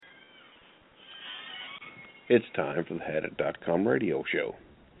It's time for the Hadit.com radio show.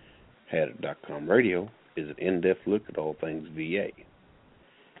 Hadit.com radio is an in-depth look at all things VA.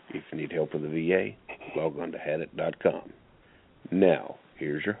 If you need help with the VA, log on to Hadit.com. Now,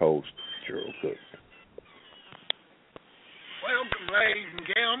 here's your host, Gerald Cook. Welcome, ladies and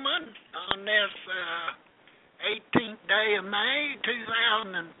gentlemen, on this 18th day of May,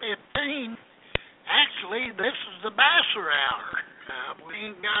 2015. Actually, this is the Basser Hour. We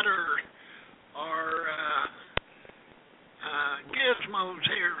ain't got our gizmos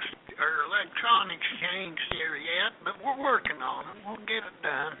here, our electronics changed here yet, but we're working on it. We'll get it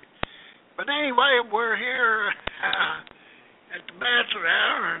done. But anyway, we're here at the Basser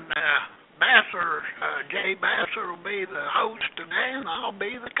Hour, and Jay Basser will be the host today, and I'll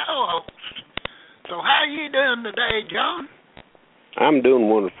be the co-host. So how you doing today, John? I'm doing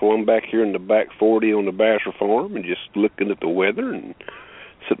wonderful. I'm back here in the back 40 on the Basser farm and just looking at the weather and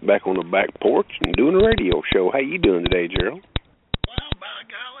sitting back on the back porch and doing a radio show. How you doing today, Gerald? Well, by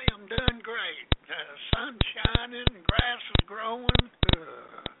golly, I'm doing great. Sun's shining, grass is growing,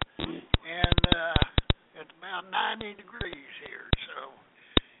 and it's about 90 degrees here, so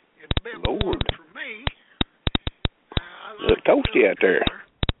it's a bit warm for me. Look toasty out there.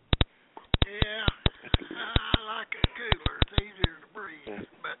 Yeah, I like it cooler. It's easier to breathe.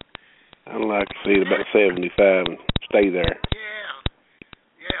 But I'd like to see it about 75 and stay there.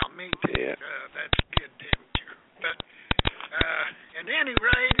 Yeah, me too. Yeah. That's a good temperature. But at any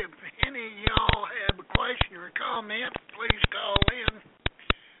rate, if any of y'all have a question or comment, please call in.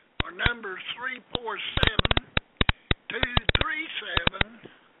 Our number is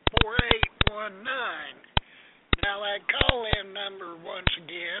 347-237-4819. Now, that call-in number, once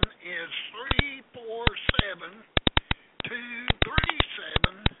again, is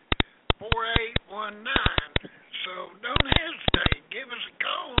 347-237-4819. So don't hesitate. Give us a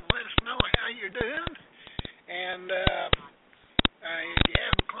call and let us know how you're doing. And if you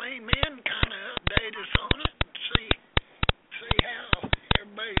have a claim in, kind of update us on it and see how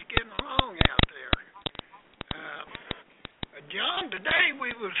everybody's getting along out there. John, today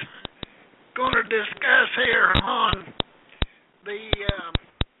we was going to discuss here on the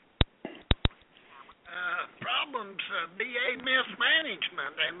problems of VA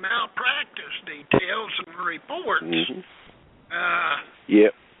mismanagement and malpractice details and reports. Mm-hmm.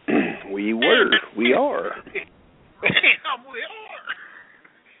 Yep. We are. Yeah, we are.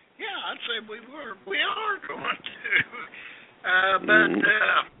 Yeah, I'd say we were. We are going to. But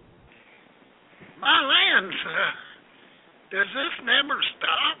my lands, does this never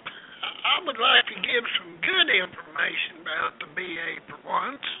stop? I would like to give some good information about the VA for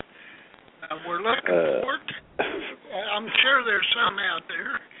once. We're looking for it. I'm sure there's some out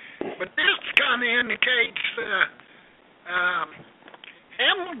there. But this kind of indicates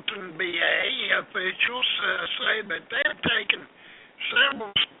Hamilton VA officials say that they've taken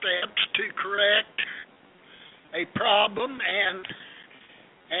several steps to correct a problem and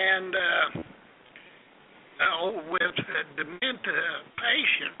with dementia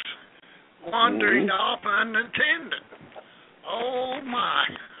patients wandering off unattended. Oh my!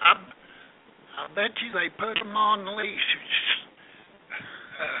 I bet you they put them on leashes.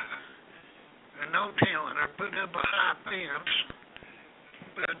 No telling. Or put up a high fence.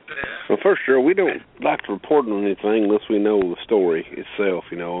 But well, for sure, we don't like to report on anything unless we know the story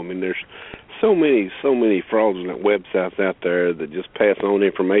itself. You know, I mean, there's so many fraudulent websites out there that just pass on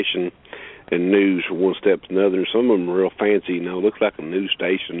information and news from one step to another. Some of them are real fancy, you know, looks like a news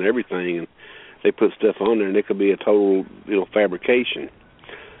station and everything, and they put stuff on there, and it could be a total, fabrication.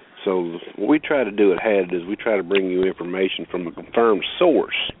 So what we try to do at Hadit is we try to bring you information from a confirmed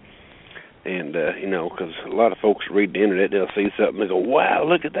source. And, because a lot of folks read the internet, they'll see something, they go, wow,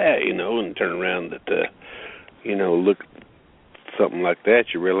 look at that, and turn around that, look at something like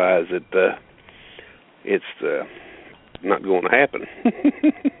that, you realize that it's not going to happen.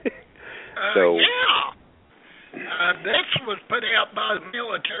 So, yeah. This was put out by the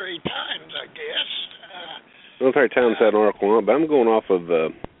Military Times, I guess. Military Times had an article on it, but I'm going off of,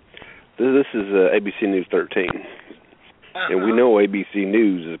 this is ABC News 13. And we know ABC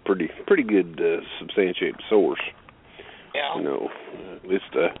News is a pretty good substantiated source. Yeah.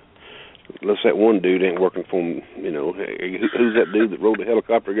 Unless that one dude ain't working for him, who's that dude that rode the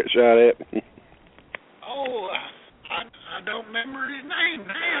helicopter got shot at? Oh, I don't remember his name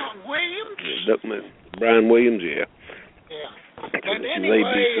now. Williams? Yeah, Brian Williams, yeah. Yeah. But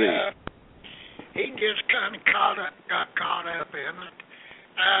anyway, he just kind of got caught up in it.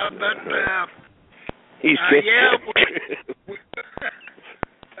 He's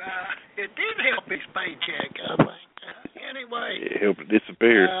it did help his paycheck, I think. Anyway. It helped it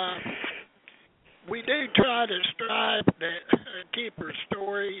disappear. We do try to strive to keep our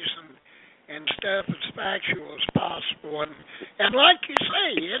stories and stuff as factual as possible. And like you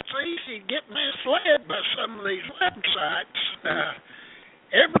say, it's easy to get misled by some of these websites.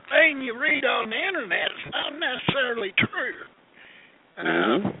 Everything you read on the internet is not necessarily true.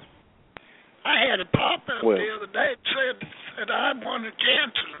 I had a pop-up the other day that said that I won a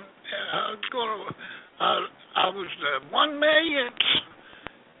chance. I was the 1 millionth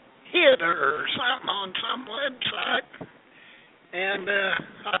hit or something on some website. And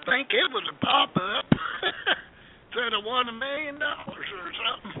I think it was a pop-up. Said I won $1 million or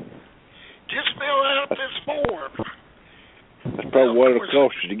something. Just fill out this form. That's probably what it'll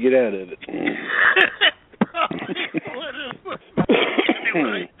cost you to get out of it. Probably would have.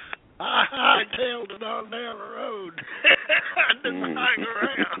 Anyway, I hightailed it on down the road. I didn't hang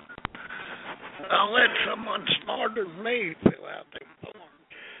around. I'll let someone smarter than me fill out the form.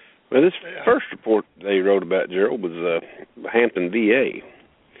 Well, this first report they wrote about, Gerald, was Hampton VA.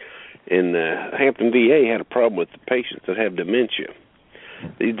 And Hampton VA had a problem with the patients that have dementia.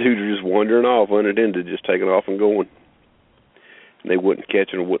 These dudes are just wandering off, unattended, just taking off and going. And they wouldn't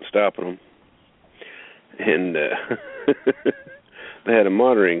catch them or wouldn't stop them. And they had a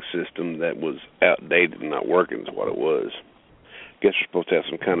monitoring system that was outdated and not working is what it was. Guess you're supposed to have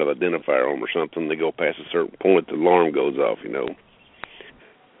some kind of identifier on them or something. They go past a certain point, the alarm goes off, you know.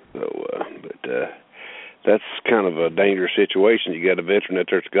 So, that's kind of a dangerous situation. You got a veteran out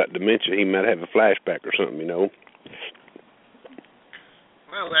there that's got dementia. He might have a flashback or something, you know.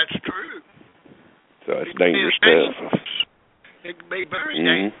 Well, that's true. So it's dangerous stuff. It could be very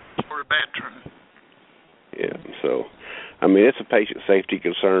dangerous for a veteran. Yeah, so, I mean, it's a patient safety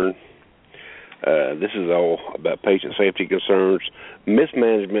concern. This is all about patient safety concerns,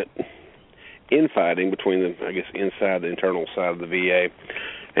 mismanagement, infighting between the, I guess, inside the internal side of the VA,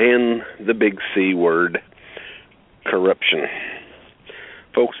 and the big C word, corruption.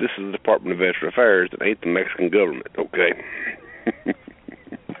 Folks, this is the Department of Veteran Affairs. It ain't the Mexican government, okay?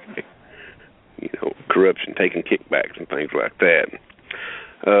 You know, corruption, taking kickbacks and things like that.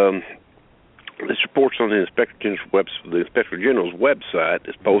 This report's on the Inspector General's website.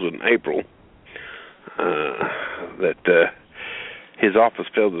 It's posted in April. That his office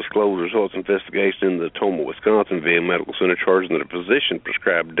failed to disclose the results of investigation in the Tomah, Wisconsin VA Medical Center, charging that a physician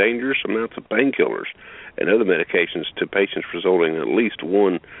prescribed dangerous amounts of painkillers and other medications to patients, resulting in at least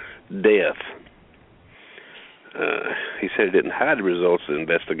one death. He said he didn't hide the results of the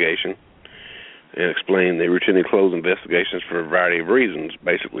investigation and explained they routinely close investigations for a variety of reasons.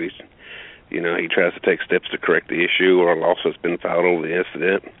 Basically, you know, he tries to take steps to correct the issue, or a lawsuit's been filed over the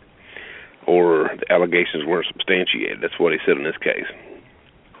incident, or the allegations weren't substantiated. That's what he said in this case.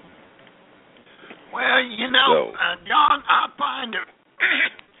 Well, you know, John, I find it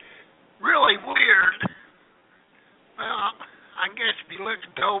really weird. Well, I guess if you look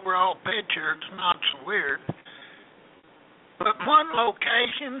at the overall picture, it's not so weird. But one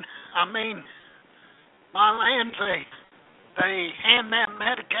location, I mean, my lands, they hand that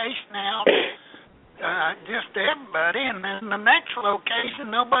medication out just to everybody, and then the next location,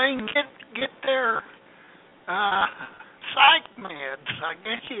 nobody can get their psych meds, I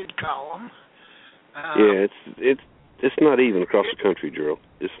guess you'd call them. Yeah, it's not even across the country, Gerald.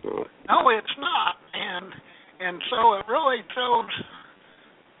 It's not. No, it's not, and so it really shows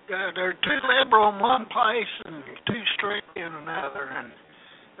they're too liberal in one place and too strict in another, and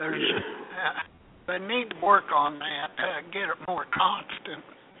there's they need to work on that, get it more constant.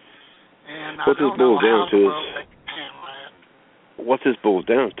 And what I don't know how the world they can handle that. What this boils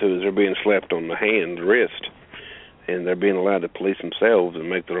down to is they're being slapped on the hand, the wrist, and they're being allowed to police themselves and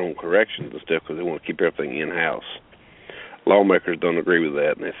make their own corrections and stuff because they want to keep everything in-house. Lawmakers don't agree with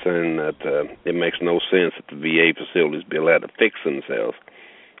that, and they're saying that it makes no sense that the VA facilities be allowed to fix themselves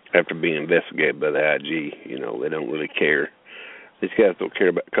after being investigated by the IG. You know, they don't really care. These guys don't care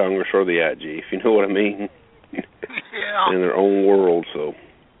about Congress or the IG, if you know what I mean. Yeah. In their own world, so.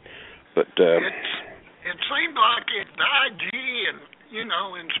 But it seems like if the IG and, you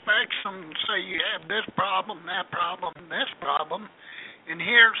know, inspects them and say you have this problem, that problem, and this problem, and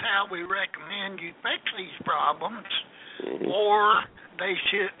here's how we recommend you fix these problems, or they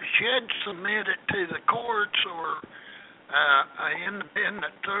should submit it to the courts or an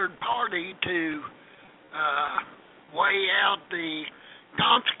independent third party to weigh out the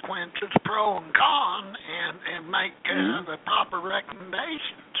consequences, pro and con, and make the proper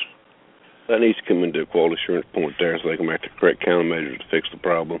recommendations. That needs to come into a quality assurance point there so they can make the correct countermeasures to fix the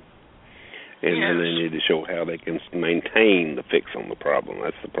problem. And then they need to show how they can maintain the fix on the problem.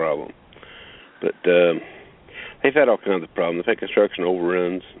 That's the problem. But they've had all kinds of problems. They've had construction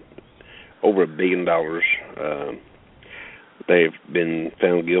overruns over $1 billion. They've been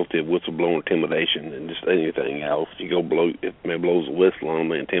found guilty of whistleblower intimidation and just anything else. You go if man blows a whistle on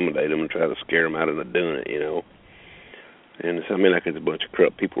them, intimidate them, and try to scare them out of doing it, And it's, like it's a bunch of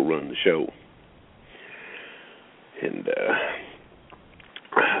corrupt people running the show. And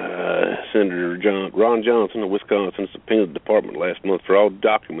Senator Ron Johnson of Wisconsin subpoenaed the department last month for all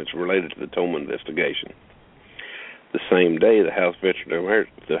documents related to the Toma investigation. The same day, the House Veteran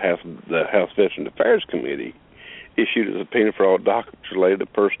Affairs Committee issued a subpoena for all documents related to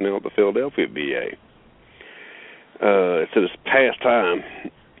personnel at the Philadelphia VA. It said it's past time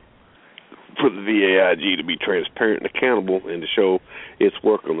for the VAIG to be transparent and accountable and to show its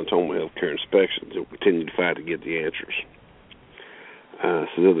work on the Toma healthcare inspections. It will continue to fight to get the answers.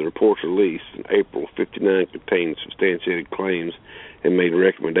 So the reports released in April, 59 contained substantiated claims and made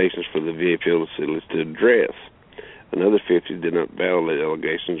recommendations for the VA field facilities to address. Another 50 did not validate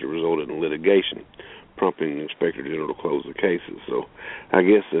allegations that resulted in litigation, prompting the Inspector General to close the cases. So I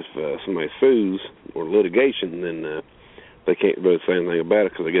guess if somebody sues or litigation, then they can't really say anything about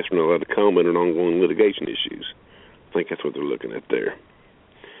it because I guess we're not allowed to comment on ongoing litigation issues. I think that's what they're looking at there.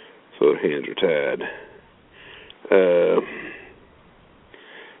 So their hands are tied.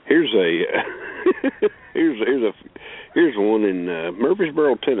 Here's one in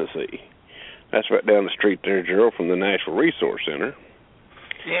Murfreesboro, Tennessee. That's right down the street there, Gerald, from the National Resource Center.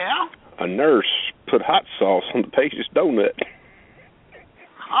 Yeah? A nurse put hot sauce on the patient's donut.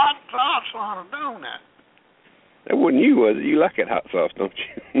 Hot sauce on a donut? That wasn't you, was it? You like that hot sauce, don't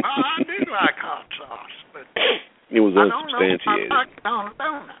you? Well, I do like hot sauce, but it was unsubstantiated. I don't know if I like it on a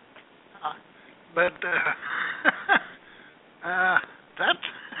donut. That's...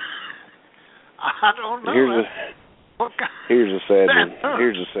 I don't know. Here's a sad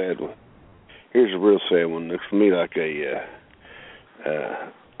one. Here's a real sad one. Looks to me like a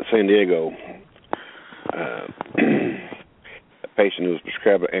San Diego a patient who was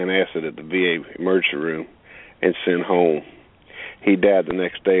prescribed antacid at the VA emergency room and sent home. He died the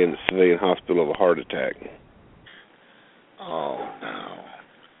next day in the civilian hospital of a heart attack. Oh, no.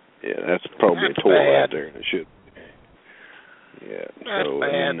 Yeah, that's probably a toll out there. It should. Yeah. That's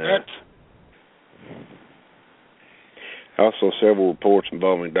bad. Also, several reports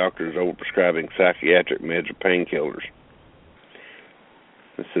involving doctors overprescribing psychiatric meds or painkillers.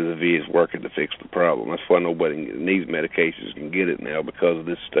 This says the VA is working to fix the problem. That's why nobody needs medications can get it now because of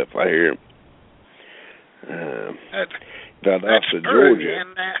this stuff I hear. That's true, Georgia.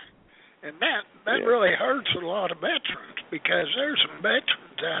 And that really hurts a lot of veterans because there's some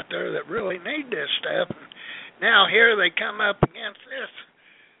veterans out there that really need this stuff. And now here they come up against this.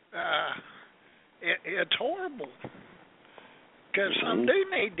 It's horrible because some do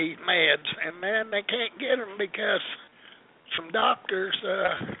need these meds, and then they can't get them because some doctors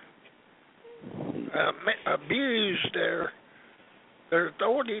abuse their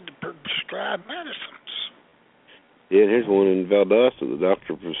authority to prescribe medicines. Yeah, here's one in Valdosta. The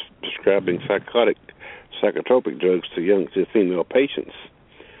doctor was prescribing psychotropic drugs to female patients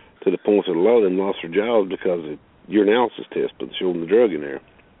to the point that a lot of them lost their jobs because of urinalysis test, but they showed them the drug in there.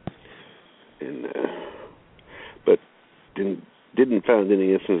 And but didn't find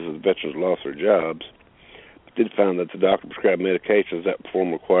any instances of veterans lost their jobs. But did find that the doctor prescribed medications that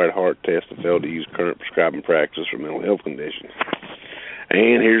perform required heart tests and failed to use current prescribing practices for mental health conditions.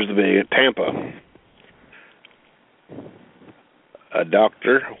 And here's the big Tampa. A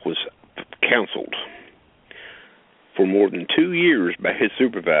doctor was counseled for more than 2 years by his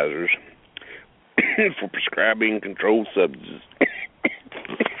supervisors for prescribing controlled substances.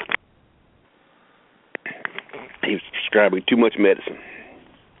 He was prescribing too much medicine.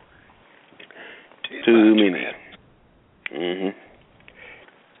 Too many.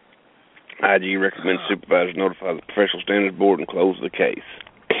 IG recommends supervisors notify the Professional Standards Board and close the case.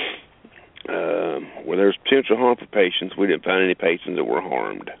 Where there's potential harm for patients, we didn't find any patients that were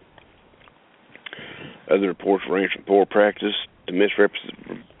harmed. Other reports range from poor practice to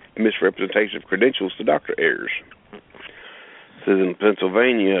misrepresentation of credentials to doctor errors. It says in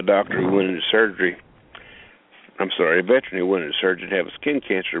Pennsylvania, a veteran who went into surgery to have a skin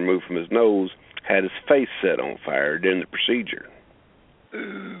cancer removed from his nose had his face set on fire during the procedure.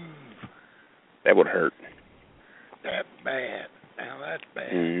 Ooh. That would hurt. That's bad. Now that's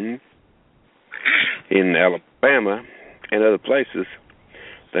bad. Mm-hmm. In Alabama and other places,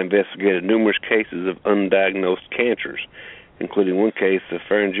 they investigated numerous cases of undiagnosed cancers, including one case of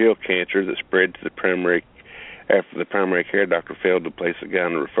pharyngeal cancer that spread to after the primary care doctor failed to place the guy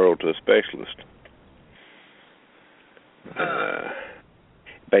on a referral to a specialist.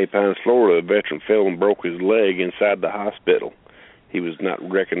 Bay Pines, Florida, a veteran fell and broke his leg inside the hospital. he was not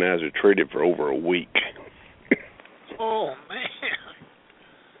recognized or treated for over a week. Oh, man.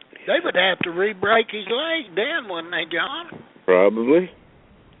 They would have to re-break his leg then, wouldn't they, John? Probably.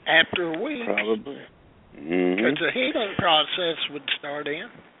 After a week. Probably. Because the healing process would start in.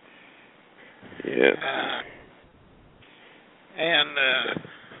 Yeah.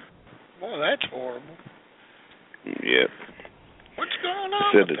 Boy, that's horrible. Yep. What's going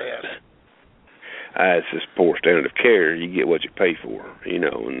on with that? It's this poor standard of care. You get what you pay for,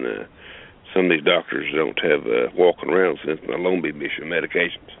 and some of these doctors don't have walking around since alone be mission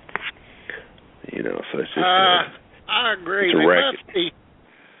medications. So it's just I agree.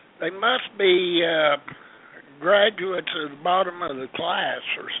 They must be graduates at the bottom of the class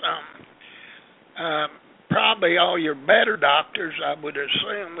or something. Probably all your better doctors, I would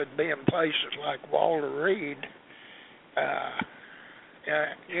assume, would be in places like Walter Reed.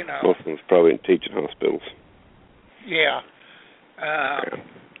 Most of them's probably in teaching hospitals. Yeah.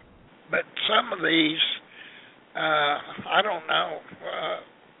 But some of these, I don't know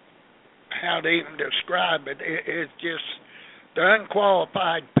how to even describe it. It's just the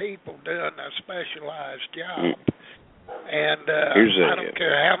unqualified people doing a specialized job. And I don't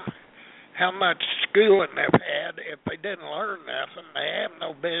care how much schooling they've had. If they didn't learn nothing, they have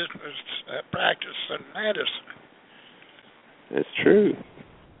no business practicing medicine. That's true.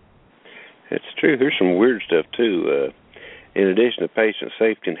 There's some weird stuff, too. In addition to patient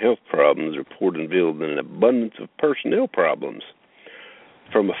safety and health problems, the report revealed an abundance of personnel problems.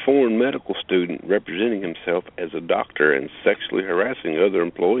 From a foreign medical student representing himself as a doctor and sexually harassing other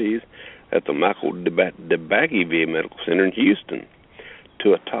employees at the Michael DeBaggy VA Medical Center in Houston,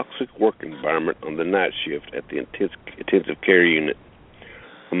 to a toxic work environment on the night shift at the intensive care unit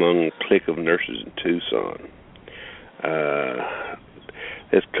among a clique of nurses in Tucson.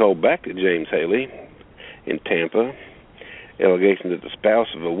 Let's call back to James Haley in Tampa. Allegations that the spouse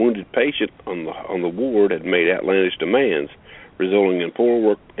of a wounded patient on the ward had made outlandish demands, resulting in poor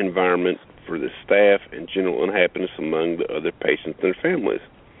work environment for the staff and general unhappiness among the other patients and their families.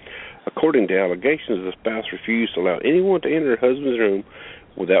 According to allegations, the spouse refused to allow anyone to enter her husband's room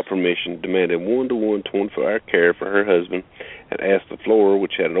without permission, demanded one-to-one 24-hour care for her husband, and asked the floor,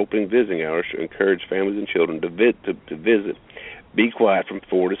 which had an opening visiting hours, to encourage families and children to visit, be quiet from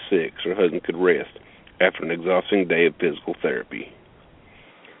 4 to 6, so her husband could rest after an exhausting day of physical therapy.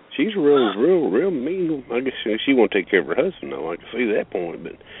 She's real mean. I guess she won't take care of her husband, though. I can see that point,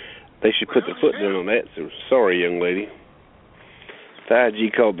 but they should put their foot down on that. So, sorry, young lady. The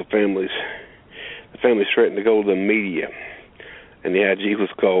IG called the families. The families threatened to go to the media, and the IG was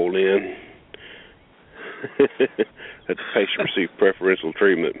called in that the patient received preferential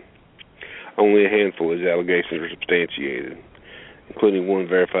treatment. Only a handful of his allegations were substantiated, including one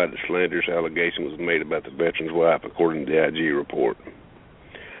verified that slanderous allegation was made about the veteran's wife, according to the IG report.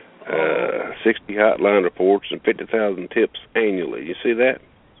 60 hotline reports and 50,000 tips annually. You see that?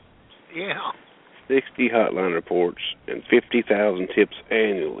 Yeah. 60 hotline reports and 50,000 tips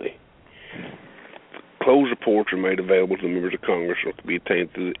annually. Closed reports are made available to members of Congress or can be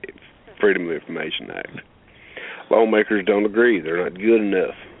obtained through the Freedom of Information Act. Lawmakers don't agree. They're not good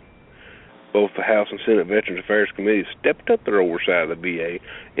enough. Both the House and Senate Veterans Affairs Committees stepped up their oversight of the VA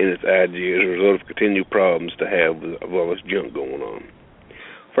in its IG as a result of continued problems to have with all this junk going on.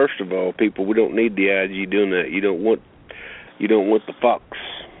 First of all, people, we don't need the IG doing that. You don't want the fox.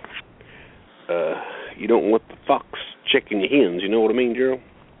 You don't want the fox checking the hens. You know what I mean, Gerald?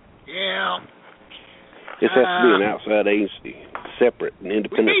 Yeah. This has to be an outside agency, separate and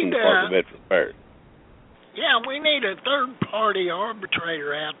independent from the Department of Veterans Affairs. Yeah, we need a third-party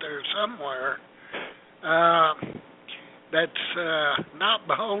arbitrator out there somewhere that's not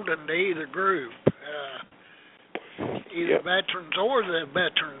beholden to either group, either veterans or the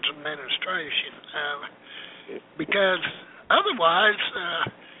Veterans Administration, because otherwise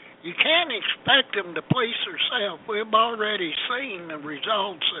you can't expect them to police themselves. We've already seen the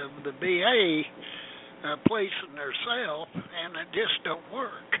results of the VA policing themselves, and it just don't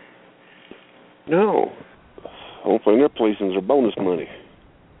work. No. Hopefully their policing's their bonus money.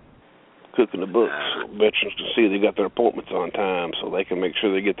 Cooking the books so veterans can see they got their appointments on time so they can make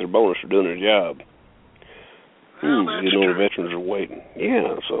sure they get their bonus for doing their job. Well, the veterans are waiting.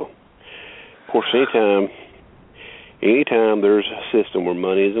 Yeah, so of course anytime there's a system where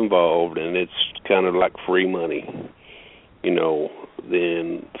money is involved and it's kind of like free money,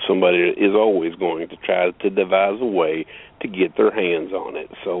 then somebody is always going to try to devise a way to get their hands on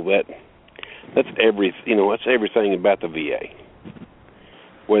it. So that's everything about the VA.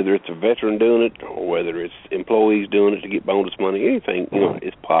 Whether it's a veteran doing it or whether it's employees doing it to get bonus money, anything,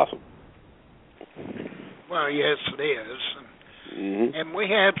 is possible. Well, yes, it is. And we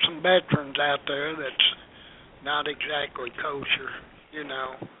have some veterans out there that's not exactly kosher, you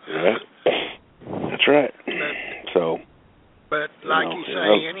know. That's right. But like you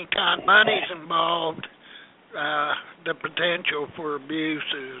say, any kind of money's involved, the potential for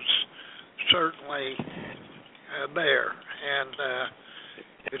abuse is certainly there, and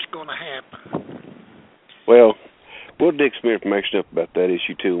it's going to happen. Well, we'll dig some information up about that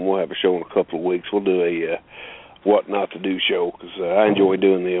issue too, and we'll have a show in a couple of weeks. We'll do a what not to do show, because I enjoy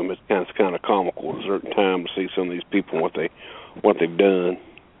doing them. It's kind of comical at a certain time to see some of these people and what they've done,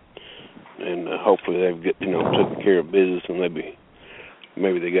 and hopefully they've taken care of business, and maybe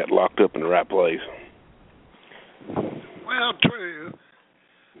they got locked up in the right place. Well, true.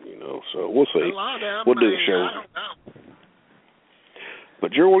 So we'll see. A lot of them, we'll do a show. I don't know.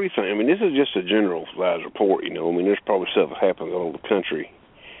 But Joe, what do you think? I mean, this is just a generalized report. I mean, there's probably stuff that happens all over the country.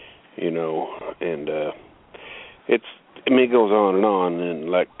 And it goes on, and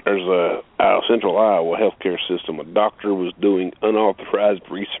like there's out of Central Iowa healthcare system, a doctor was doing unauthorized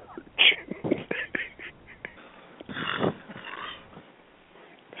research.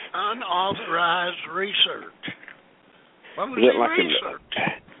 Unauthorized research. What was he research?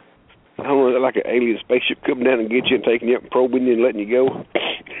 I don't know, is that like an alien spaceship coming down and get you and taking you up and probing you and letting you go?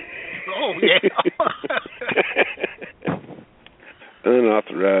 Oh, yeah.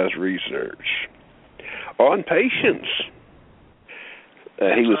 Unauthorized research on patients.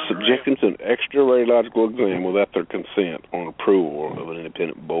 He was subjected to an extra radiological exam without their consent on approval of an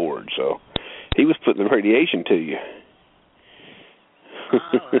independent board. So he was putting the radiation to you.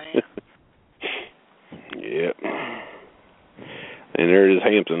 Yep. And there it is,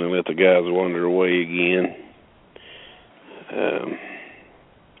 Hampton, and let the guys wander away again.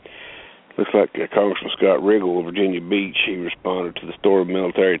 Looks like Congressman Scott Riggle of Virginia Beach, he responded to the story of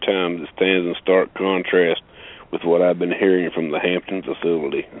Military Times that stands in stark contrast with what I've been hearing from the Hampton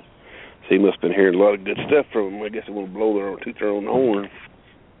facility. So he must have been hearing a lot of good stuff from them. I guess they want to toot their own horn.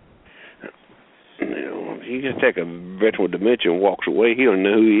 You just take a veteran with dementia and walks away, he don't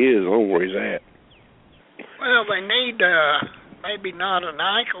know who he is or where he's at. Well, they need maybe not an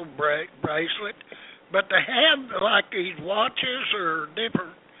ankle bracelet, but they have like these watches or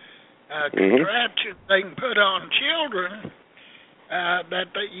different contraptions they can put on children that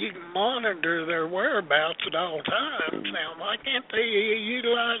you can monitor their whereabouts at all times. Now, why can't they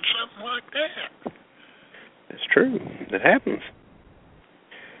utilize something like that? It's true. It happens.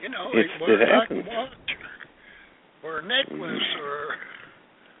 They wear like a watch or a necklace or...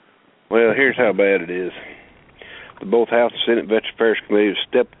 Well, here's how bad it is. Both House and Senate Veterans Affairs Committees have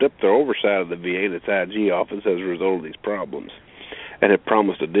stepped up their oversight of the VA and its IG office as a result of these problems, and have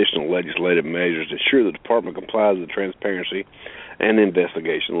promised additional legislative measures to ensure the department complies with transparency and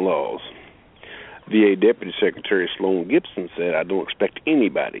investigation laws. VA Deputy Secretary Sloan Gibson said, "I don't expect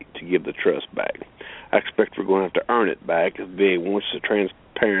anybody to give the trust back. I expect we're going to have to earn it back. If VA wants to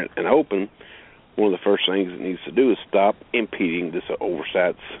transparent and open, one of the first things it needs to do is stop impeding this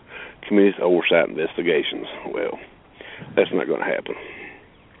committee's oversight investigations." Well, that's not going to happen.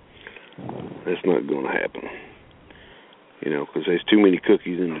 That's not going to happen. Because there's too many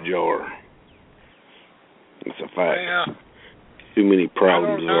cookies in the jar. It's a fact. Yeah. Too many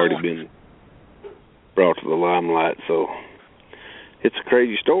problems have already been brought to the limelight, so it's a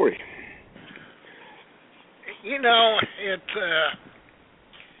crazy story.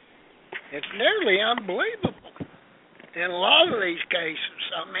 It's nearly unbelievable in a lot of these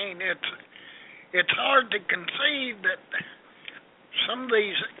cases. I mean, it's hard to conceive that some of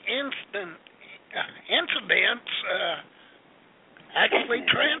these incidents actually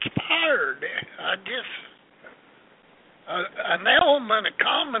transpired. An element of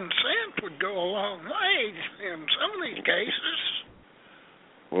common sense would go a long way in some of these cases.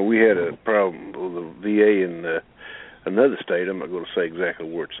 Well, we had a problem with the VA in another state. I'm not going to say exactly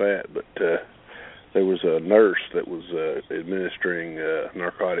where it's at, but there was a nurse that was administering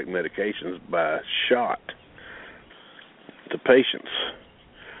narcotic medications by shot to patients.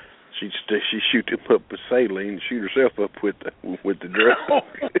 She'd shoot them up with saline and shoot herself up with the drug. Oh,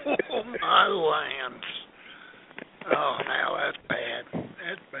 my lands. Oh, now that's bad.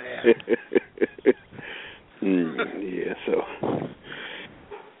 That's bad. Yeah, so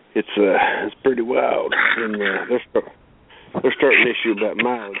it's pretty wild. And they're starting an issue about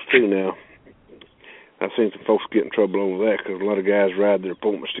mileage too now. I've seen some folks get in trouble over that because a lot of guys ride their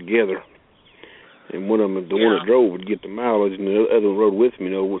appointments together. And one of them, the one that drove, would get the mileage, and the other one rode with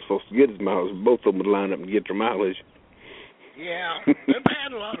me, was supposed to get his mileage. Both of them would line up and get their mileage. Yeah, they've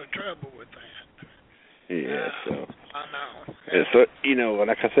had a lot of trouble with that. Yeah, so. I know. And so,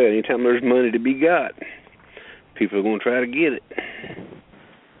 like I said, anytime there's money to be got, people are going to try to get it.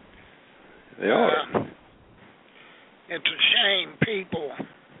 They are. It's a shame people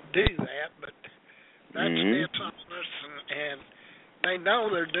do that, but that's dishonest, and they know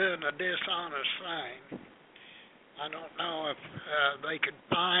they're doing a dishonest thing. I don't know if they could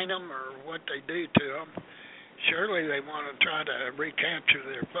fine them or what they do to them. Surely they want to try to recapture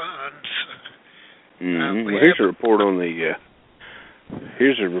their funds. Well, here's a report on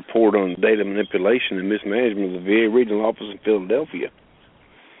the data manipulation and mismanagement of the VA regional office in Philadelphia.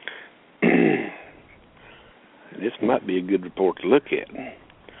 This might be a good report to look at. And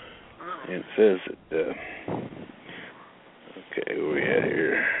it says that, where we at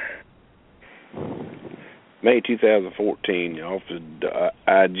here? May 2014, the Office of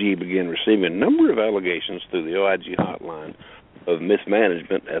IG began receiving a number of allegations through the OIG hotline of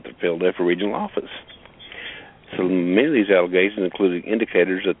mismanagement at the Philadelphia regional office. So many of these allegations included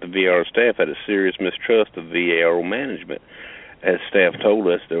indicators that the VAR staff had a serious mistrust of VAR management. As staff told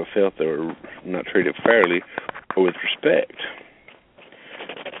us, they felt they were not treated fairly or with respect.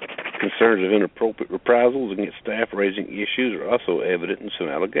 Concerns of inappropriate reprisals against staff raising issues are also evident in some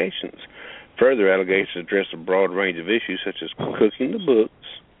allegations. Further allegations address a broad range of issues such as cooking the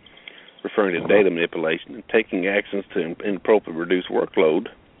books, referring to data manipulation, and taking actions to inappropriately reduce workload.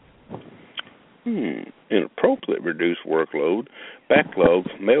 Inappropriately reduced workload,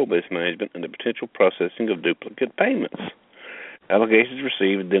 backlogs, mail mismanagement, and the potential processing of duplicate payments. Allegations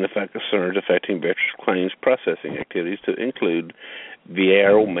received identify concerns affecting veterans' claims processing activities to include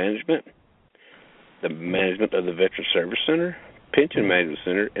VAR management, the management of the Veteran Service Center, Pension Management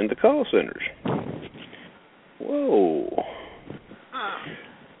Center, and the call centers. Whoa.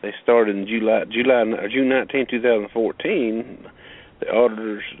 They started in June 19, 2014. The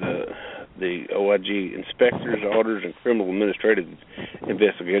auditors, the OIG inspectors, auditors, and criminal administrative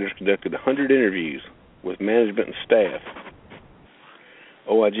investigators conducted 100 interviews with management and staff.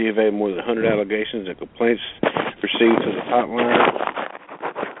 OIG have had more than 100 allegations and complaints received to the hotline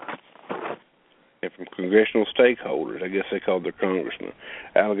and from congressional stakeholders. I guess they called their congressmen.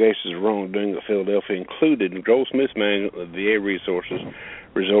 Allegations of wrongdoing at Philadelphia included gross mismanagement of VA resources,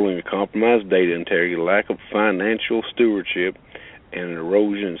 resulting in compromised data integrity, lack of financial stewardship, and an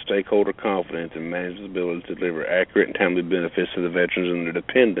erosion in stakeholder confidence in management's ability to deliver accurate and timely benefits to the veterans and their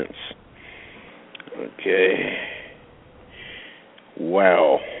dependents. Okay.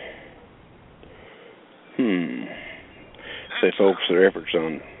 Wow. They focus their efforts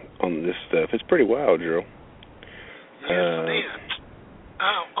on this stuff. It's pretty wild, Gerald. Yes, it is.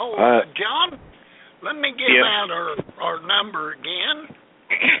 John, let me give out our number again.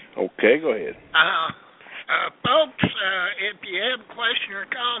 Okay, go ahead. Folks, if you have a question or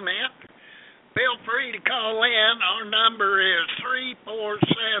comment, feel free to call in. Our number is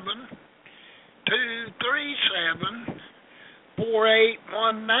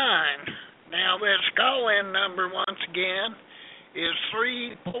 347-237-4819. Now, this call-in number, once again, is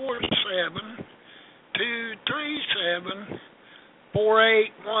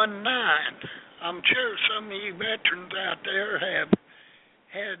 347-237-4819. I'm sure some of you veterans out there have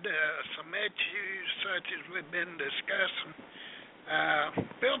had some issues such as we've been discussing.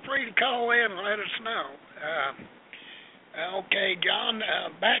 Feel free to call in and let us know. Okay, John,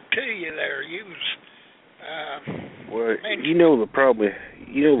 back to you there. You was well, you know the problems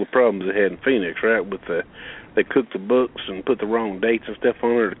they had in Phoenix, right? With they cooked the books and put the wrong dates and stuff on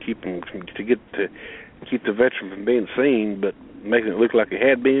there to keep the veteran from being seen, but making it look like it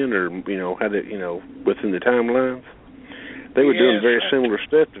had been, or had it within the timelines. They were doing very similar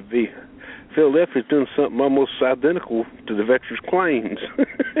stuff to Philadelphia's doing something almost identical to the veterans' claims.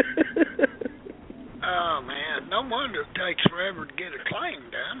 Oh man, no wonder it takes forever to get a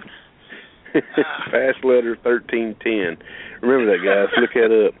claim done. Fast letter 1310. Remember that, guys. Look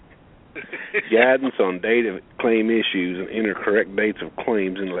that up. Guidance on data claim issues and enter correct dates of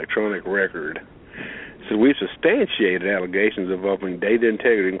claims in electronic record. So we've substantiated allegations involving data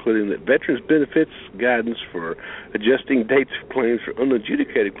integrity, including that veterans' benefits guidance for adjusting dates of claims for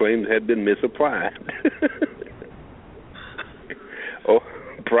unadjudicated claims had been misapplied.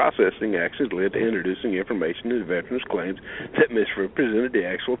 Processing actions led to introducing information in veterans' claims that misrepresented the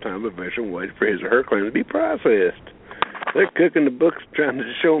actual time a veteran waited for his or her claim to be processed. They're cooking the books trying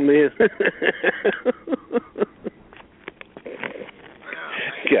to show me.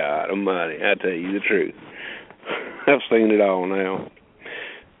 God almighty, I tell you the truth. I've seen it all now.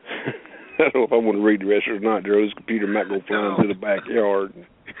 I don't know if I want to read the rest of it or not. Joe's computer might go flying through the backyard.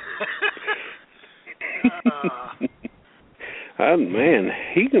 Man,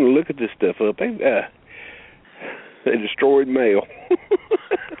 he can look at this stuff up. They destroyed mail.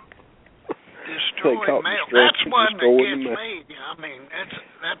 they call it mail. destroying That's one that the gets mail. me. I mean,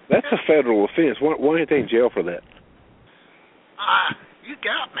 That's a federal offense. Why ain't they in jail for that? You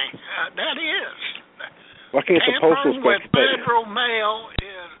got me. That is. Why can't the postal Tampering with inspector take it? federal mail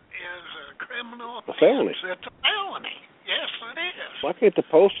is a criminal offense. A felony. It's a felony. Yes, it is. Why can't the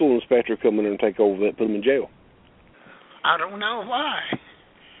postal inspector come in there and take over that, put them in jail? I don't know why.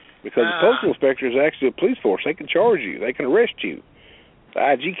 Because the postal inspector is actually a police force. They can charge you. They can arrest you. The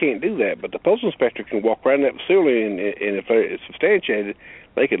IG can't do that, but the postal inspector can walk right in that facility, and if it's substantiated,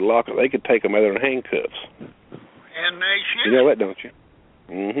 they could lock it. They could take them out in handcuffs. And they should. You know that, don't you?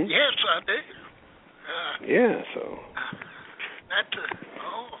 Mm-hmm. Yes, I do. Yeah, so. That's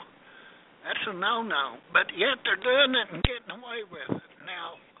a no-no. But yet they're doing it and getting away with it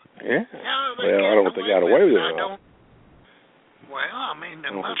now. Yeah. Well, I don't know if they got away with it. Well, I mean,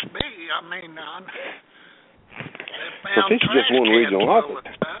 there must be. I mean, but this is just one regional office.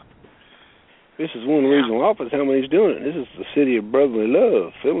 This is one regional office. How many's doing it? This is the city of brotherly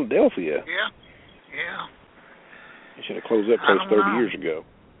love, Philadelphia. Yeah. They should have closed that place 30 years ago.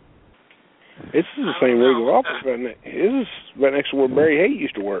 This is the same regional office right next. This is right next to where Barry Haight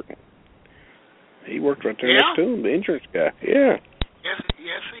used to work. He worked right there next to him, the insurance guy. Yeah. Yes,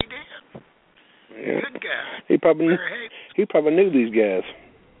 he did. Yeah. Good guy. He probably knew these guys.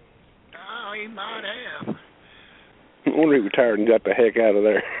 Oh, he might have. I wonder he retired and got the heck out of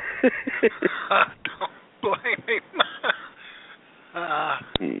there. Don't blame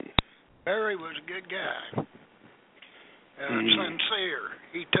him. Barry was a good guy. Sincere.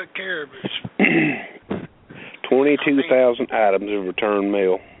 He took care of his. 22,000 items of returned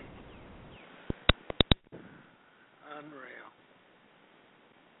mail.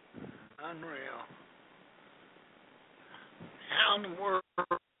 Unreal. How in the world?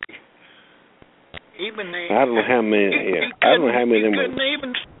 Even the. I don't know how many. I don't know how many of them.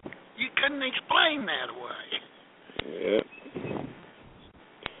 You couldn't explain that away. Yeah.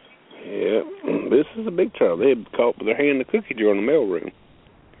 This is a big trouble. They had caught with their hand in the cookie jar in the mailroom.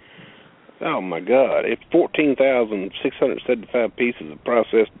 Oh my God! It's 14,675 pieces of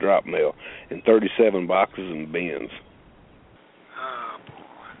processed drop mail in 37 boxes and bins. Oh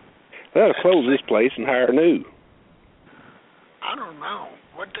boy! They ought to close this place and hire new. I don't know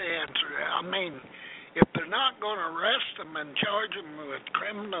what the answer is. I mean, if they're not going to arrest them and charge them with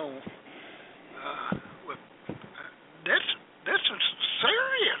criminal, this is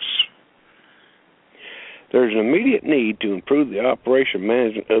serious. There is an immediate need to improve the operation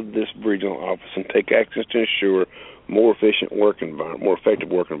management of this regional office and take actions to ensure more effective work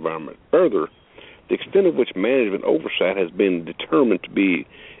environment. Further, the extent of which management oversight has been determined to be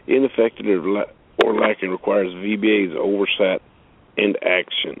ineffective or lacking requires VBA's oversight and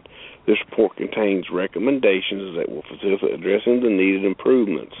action. This report contains recommendations that will facilitate addressing the needed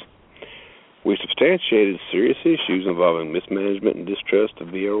improvements. We substantiated serious issues involving mismanagement and distrust of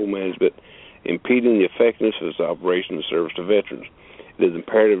VRO management, impeding the effectiveness of its operation and service to veterans. It is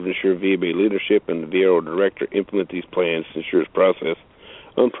imperative to ensure VBA leadership and the VRO director implement these plans to ensure its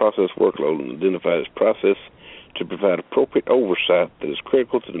unprocessed workload and identify its process to provide appropriate oversight that is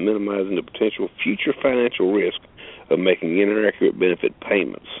critical to minimizing the potential future financial risk of making inaccurate benefit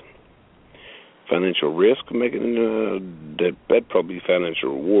payments. Financial risk of making that'd probably be financial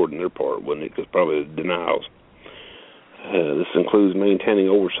reward on their part, wouldn't it? Because probably denials. This includes maintaining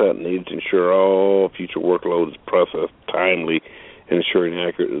oversight needed to ensure all future workload is processed timely and ensuring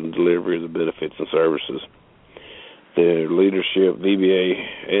accurate delivery of the benefits and services. The leadership, VBA,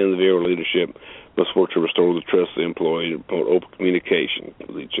 and the VRO leadership must work to restore the trust of the employee and promote open communication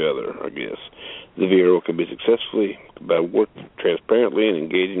with each other, I guess. The VRO can be successfully by working transparently and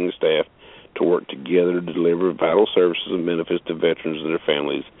engaging the staff to work together to deliver vital services and benefits to veterans and their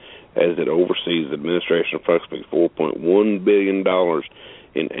families, as it oversees the administration of approximately $4.1 billion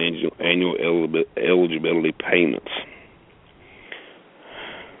in annual eligibility payments.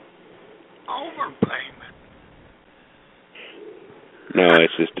 Overpayment? No,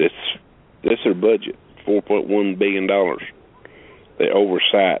 it's their budget, $4.1 billion. They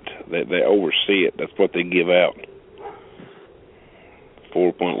they oversee it. That's what they give out.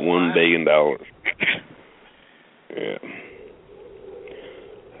 $4.1 billion. Yeah.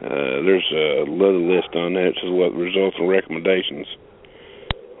 There's a little list on that. It says what results and recommendations.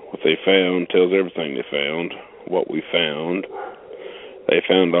 What they found tells everything they found. What we found. They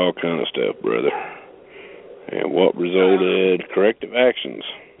found all kind of stuff, brother. And what resulted? Corrective actions.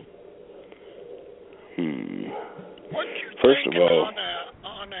 First of all,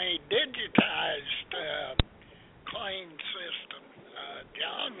 on a digitized claim system,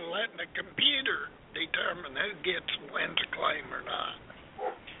 John, letting the computer determine who gets and when's a claim or not.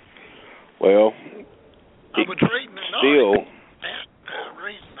 Well,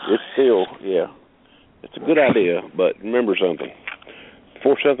 it's still, it's a good idea, but remember something.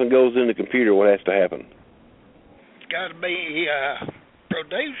 Before something goes in the computer, what has to happen? It's got to be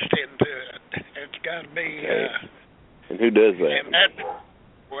produced into it. It's got to be... and who does that? And that,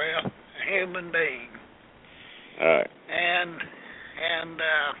 well, a human being. All right. And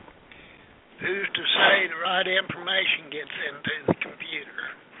who's to say the right information gets into the computer?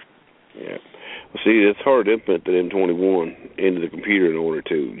 Yeah. Well, see, it's hard to implement the M21 into the computer in order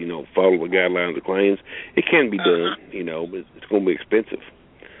to, follow the guidelines of claims. It can be done, but it's going to be expensive.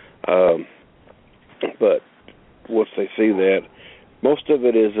 But once they see that, most of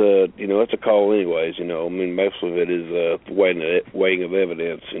it is, it's a call anyways, most of it is weighing of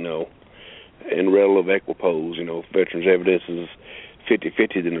evidence, and relative equipoise. If veteran's evidence is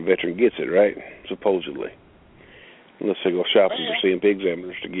 50-50, then the veteran gets it, right? Supposedly. Unless they go shopping for CMP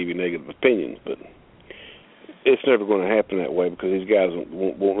examiners to give you negative opinions, but it's never going to happen that way because these guys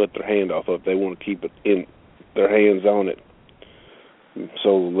won't let their hand off of it. They want to keep it in their hands on it.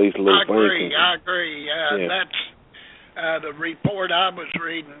 So at least a little thing. I agree. That's the report I was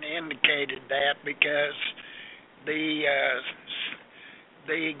reading indicated that because the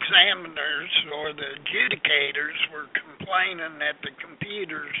examiners or the adjudicators were complaining that the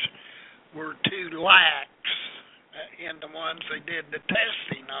computers were too lax in the ones they did the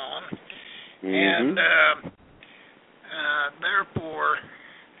testing on, and therefore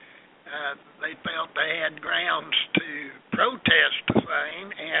they felt they had grounds to protest the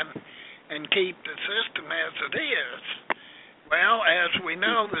thing and keep the system as it is. Well, as we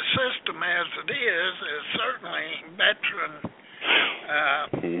know, the system as it is certainly veteran.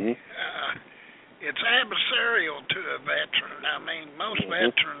 It's adversarial to a veteran. I mean, most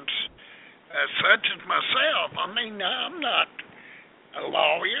veterans, such as myself, I'm not a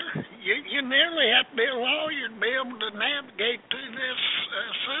lawyer. You nearly have to be a lawyer to be able to navigate through this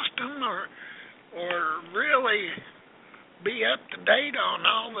system or really be up to date on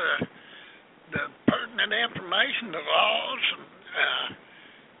all the pertinent information, the laws.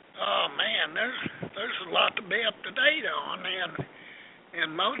 There's a lot to be up to date on,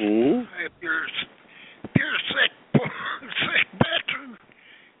 and most if you're a sick veteran,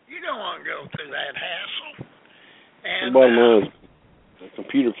 you don't want to go through that hassle. And the bottom line is the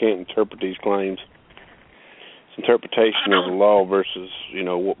computer can't interpret these claims. It's interpretation of the law versus,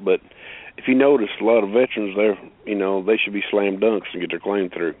 but if you notice, a lot of veterans, they should be slam dunks and get their claim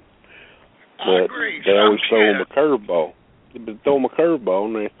through. But they always throw them a curveball. They throw them a curveball,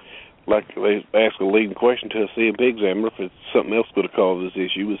 and they ask a leading question to a CMP examiner if it's something else could have caused this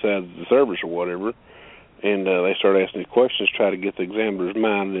issue besides the service or whatever. And they start asking these questions, try to get the examiner's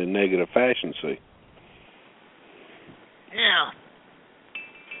mind in a negative fashion, see. Yeah.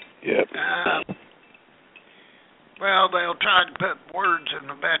 Yep. Well, they'll try to put words in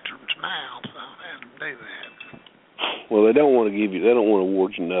the veteran's mouth. I'll have them do that. Well, they don't want to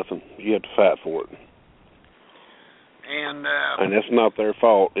award you nothing. You have to fight for it. And that's not their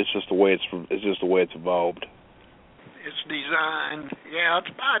fault. It's just the way it's evolved. It's designed. Yeah,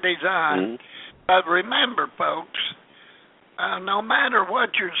 it's by design. But remember, folks, no matter what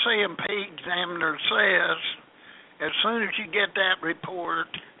your CMP examiner says, as soon as you get that report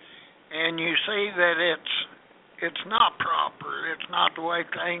and you see that it's not proper, it's not the way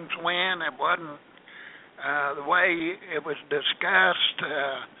things went, it wasn't the way it was discussed,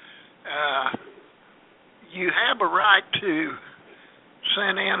 you have a right to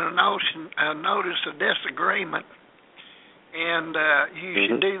send in a notice of disagreement, and you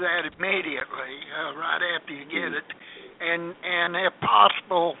should do that immediately, right after you get it, and if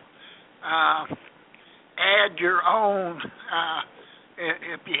possible, add your own.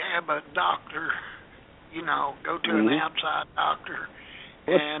 If you have a doctor, go to an outside doctor.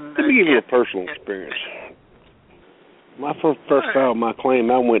 And let me give you a personal experience. My first file of my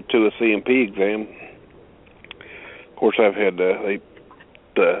claim, I went to a CMP exam. Of course, I've had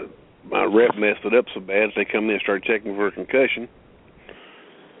my rep messed it up so bad, they come in and started checking for a concussion.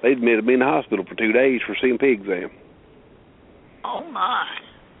 They admitted me in the hospital for 2 days for CMP exam. Oh, my.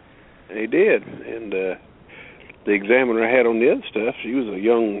 They did. And the examiner I had on the other stuff, she was a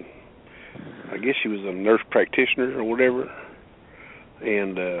young, I guess she was a nurse practitioner or whatever.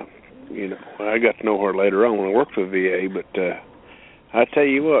 And, I got to know her later on when I worked for the VA. But I tell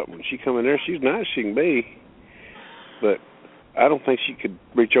you what, when she come in there, she's nice as she can be. But I don't think she could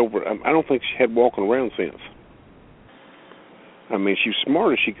reach over. I don't think she had walking around sense. I mean, she was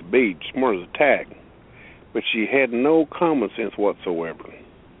smart as she could be, smart as a tack. But she had no common sense whatsoever.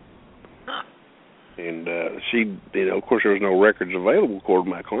 And she, of course, there was no records available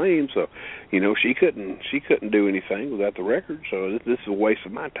according to my claim, so, she couldn't do anything without the records. So this is a waste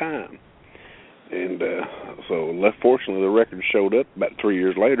of my time. And so, fortunately, the records showed up about 3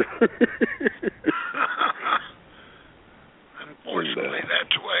 years later. Unfortunately,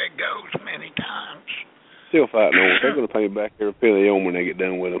 that's the way it goes many times. Still fighting over it. They're going to pay me back every penny they owe when they get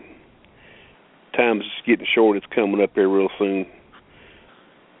done with them. Time's just getting short. It's coming up here real soon.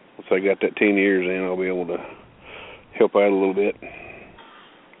 Once I got that 10 years in, I'll be able to help out a little bit.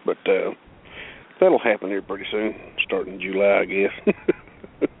 But that'll happen here pretty soon, starting in July, I guess.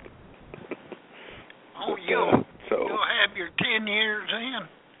 You'll have your 10 years in?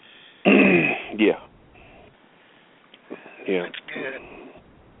 Yeah. Yeah. That's good.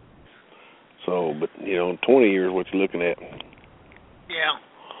 So, but, 20 years, what you're looking at. Yeah.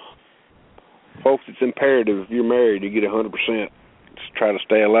 Folks, it's imperative if you're married, you get 100%. Just try to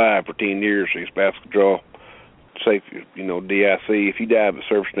stay alive for 10 years so your spouse can draw. Say, DIC. If you die of a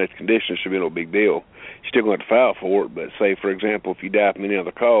service-connected condition, it should be no big deal. You're still going to have to file for it, but say, for example, if you die from any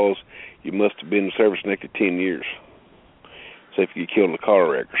other cause, you must have been service-connected 10 years. Say if you get killed in a car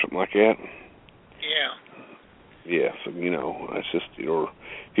wreck or something like that. Yeah. Yeah, so, that's just, or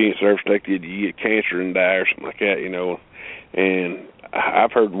if you get service-connected, you get cancer and die or something like that, And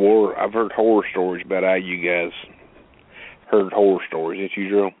I've heard horror stories about IU guys. Heard horror stories, ain't you,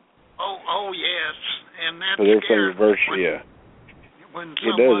 Joe? Oh, yes. And that's everything reverses, yeah. When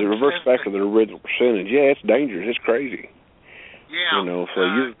it does. It reverts back to the original percentage. Yeah, it's dangerous. It's crazy. Yeah. So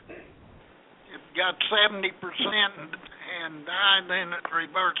you've got 70% and die, then it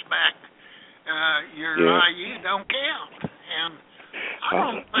reverts back. Your IU don't count. And I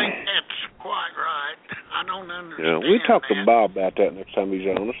don't think that's quite right. I don't understand. We talk to Bob about that next time he's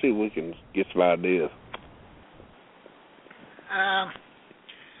on. Let's see if we can get some ideas. I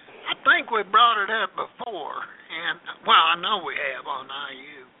think we brought it up before, and I know we have on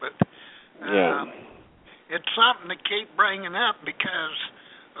IU, but it's something to keep bringing up because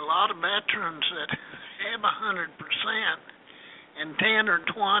a lot of veterans that have 100% and 10 or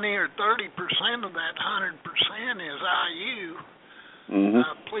 20 or 30% of that 100% is IU. Mm-hmm.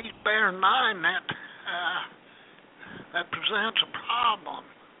 Please bear in mind that that presents a problem.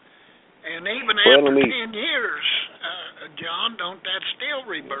 And even after 10 years, John, don't that still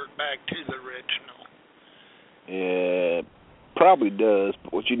revert back to the original? Yeah, probably does.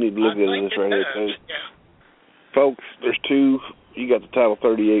 But what you need to look at is this right here, too. Yeah. Folks, there's two. You got the Title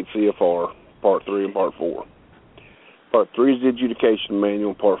 38 CFR, Part 3 and Part 4. Part 3 is the adjudication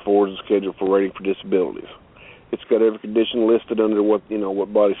manual. Part 4 is the schedule for rating for disabilities. It's got every condition listed under what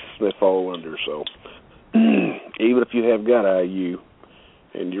body Smith fall under. So even if you have got IU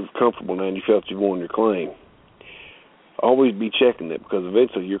and you're comfortable now and you felt you won your claim, always be checking that because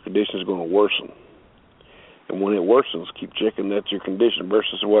eventually your condition is going to worsen. And when it worsens, keep checking that's your condition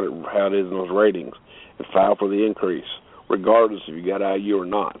versus how it is in those ratings and file for the increase, regardless if you got IU or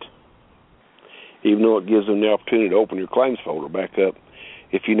not. Even though it gives them the opportunity to open your claims folder back up,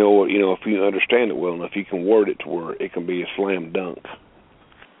 if you know if you understand it well enough, you can word it to where it can be a slam dunk.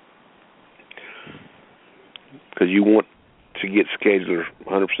 Because you want to get scheduler,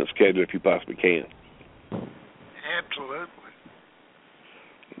 100% scheduler if you possibly can. Absolutely.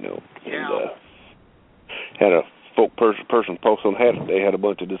 And had a person post on hat today, had a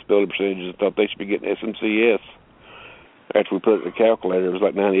bunch of disability percentages and thought they should be getting SMCS. After we put it in the calculator, it was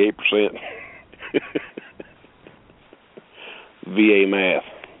like 98%. VA math.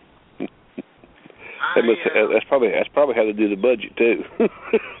 That's probably how they do the budget too.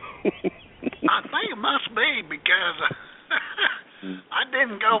 I think it must be because I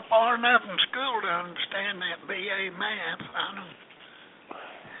didn't go far enough in school to understand that VA math. I don't.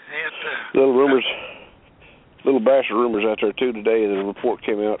 Little bash of rumors out there too today. The report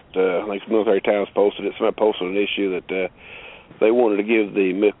came out. I think Military Times posted it. Somebody posted an issue that they wanted to give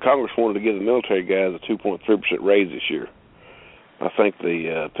Congress wanted to give the military guys a 2.3% raise this year. I think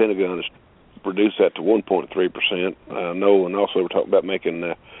the Pentagon has reduced that to 1.3%. Nolan also were talking about making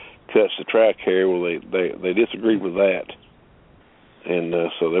cuts to TRICARE. Well, they disagreed with that,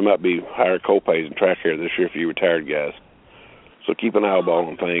 and so there might be higher co-pays in TRICARE this year for you retired guys. So keep an eyeball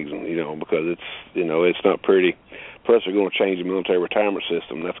on things, because it's not pretty. Plus, they're going to change the military retirement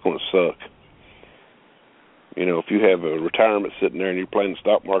system. And that's going to suck. If you have a retirement sitting there and you're playing the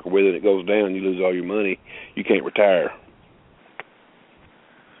stock market with it, and it goes down, you lose all your money. You can't retire.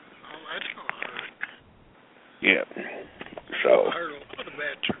 Oh, that's going to hurt. Yeah. So. It'll hurt a lot of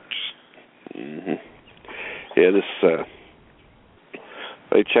veterans. Yeah, this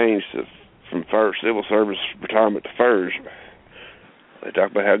they changed it from civil service retirement to FERS. They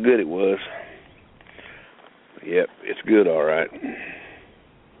talked about how good it was. Yep, it's good, all right.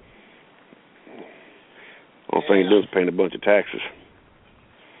 Only thing you do is paying a bunch of taxes.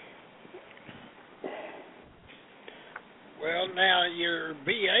 Well, now your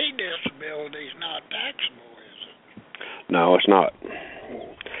VA disability is not taxable, is it? No, it's not.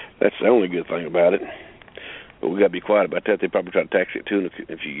 That's the only good thing about it. But we got to be quiet about that. They probably try to tax it too in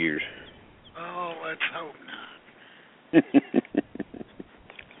a few years. Oh, let's hope not.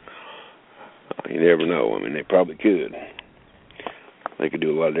 You never know. I mean, they probably could. They could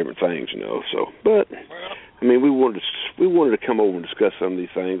do a lot of different things, you know. So, but I mean, we wanted to come over and discuss some of these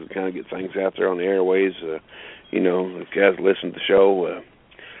things and kind of get things out there on the airways. You know, if guys listen to the show,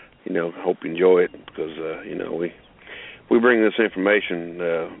 you know, hope you enjoy it because you know we bring this information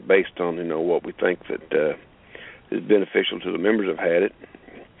based on what we think that is beneficial to the members that have had it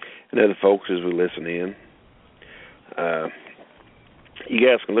and other folks as we listen in. You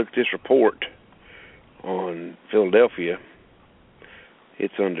guys can look at this report on Philadelphia.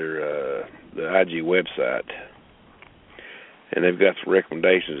 It's under the IG website, and they've got some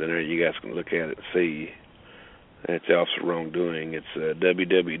recommendations in there. You guys can look at it and see. It's Officer Wrongdoing. It's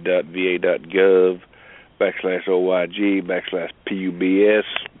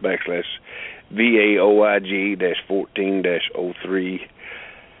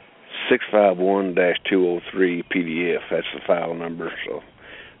PDF. That's the file number. So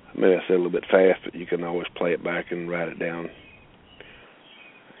maybe I said a little bit fast, but you can always play it back and write it down.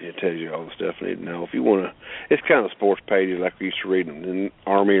 It tells you all the stuff you need to know. If you want to, it's kind of sports pages like we used to read in the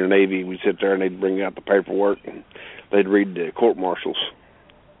Army or Navy. We'd sit there and they'd bring out the paperwork and they'd read the court martials.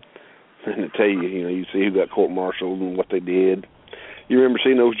 And it'd tell you, you see who got court-martialed and what they did. You remember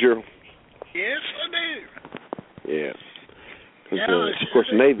seeing those, Gerald? Yes, I do. Yeah. Of course,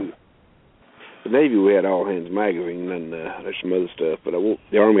 the Navy, we had All Hands Magazine, and there's some other stuff, but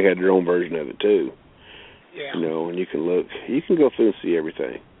the Army had their own version of it, too. Yeah. And you can look. You can go through and see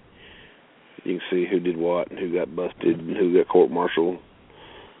everything. You can see who did what and who got busted and who got court-martialed.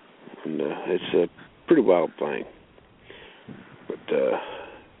 And it's a pretty wild thing. But,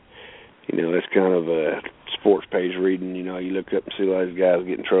 that's kind of a sports page reading. You look up and see a lot of these guys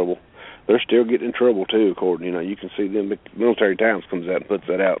get in trouble. They're still getting in trouble, too, according, you can see them. Military Times comes out and puts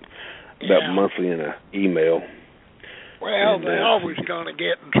that out about monthly in an email. Well, they're always going to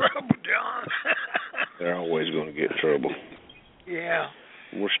get in trouble, John. They're always going to get in trouble. Yeah.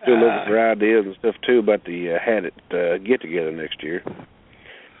 We're still looking for ideas and stuff, too, about the get-together next year.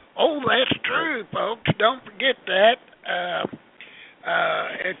 Oh, that's true, folks. Don't forget that.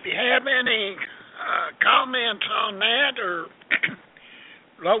 If you have any comments on that or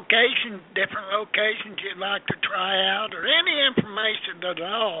different locations you'd like to try out or any information at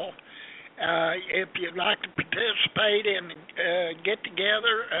all, if you'd like to participate in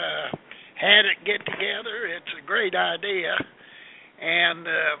get-together, get-together, it's a great idea. And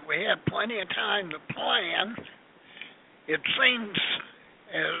we have plenty of time to plan. It seems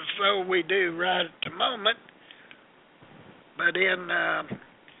as though we do right at the moment, but in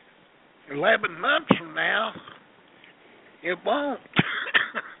 11 months from now, it won't.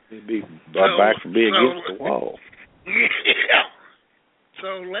 It'd be back to be against the wall. Yeah. So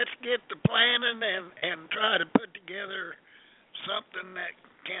let's get the planning and try to put together something that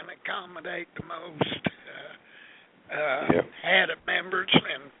can accommodate the most added members,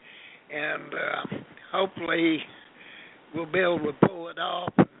 and hopefully we'll be able to pull it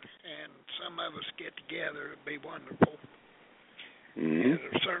off, and some of us get together. It'll be wonderful. Mm-hmm.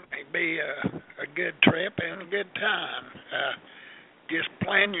 It'll certainly be a good trip and a good time. Just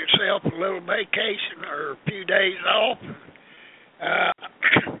plan yourself a little vacation or a few days off. I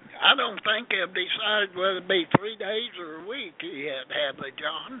don't think they've decided whether it be 3 days or a week yet, have they,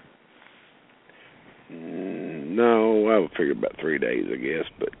 John? No, I would figure about 3 days, I guess.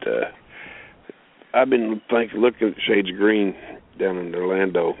 But I've been looking at Shades of Green down in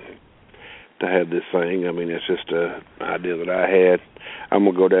Orlando to have this thing. I mean, it's just an idea that I had. I'm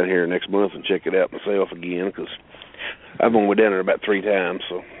going to go down here next month and check it out myself again because I've only been down there about 3 times.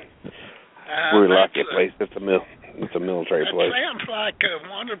 So we really like that place. It's a military place. It sounds like a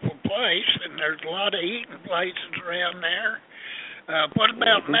wonderful place, and there's a lot of eating places around there. What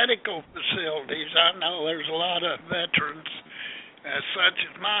about medical facilities? I know there's a lot of veterans, such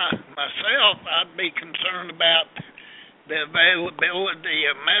as myself. I'd be concerned about the availability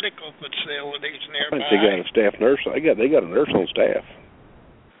of medical facilities nearby. I think they got a staff nurse. They got a nurse on staff.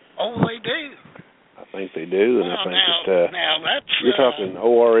 Oh, they do. I think they do, and I think now that's you're talking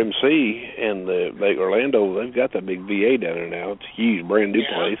ORMC and Orlando. They've got that big VA down there now. It's a huge, brand new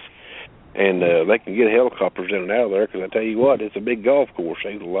place. And they can get helicopters in and out of there because I tell you what, it's a big golf course.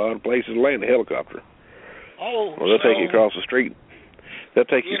 There's a lot of places to land a helicopter. Oh, Or they'll take you across the street. They'll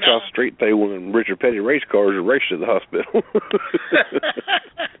take you across the street. They when Richard Petty race cars are raced to the hospital.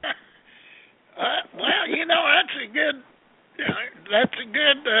 Well, that's a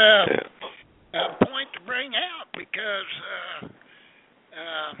good point to bring out because,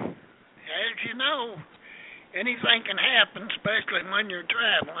 as you know, anything can happen, especially when you're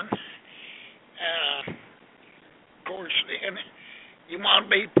traveling. Of course, then you want to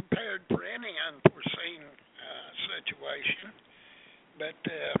be prepared for any unforeseen situation. But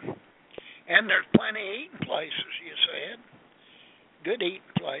and there's plenty of eating places, you said. Good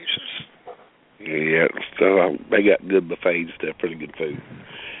eating places. Yeah, so they got good buffets and stuff, pretty good food.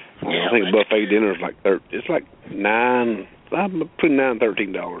 Yeah, I think a buffet dinner is like it's like between $9 and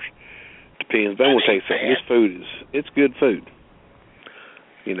 $13. Depends. But I'm gonna tell you something. This food it's good food.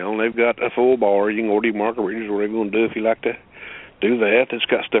 You know, they've got a full bar. You can order your margaritas, whatever you're gonna do if you like to do that. It's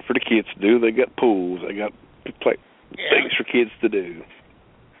got stuff for the kids to do. They got pools. They got things for kids to do.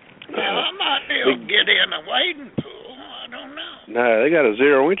 I might be able to get in a wading pool. I don't know. No, they got a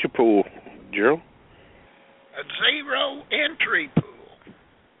 0-entry pool, Gerald. A 0-entry pool.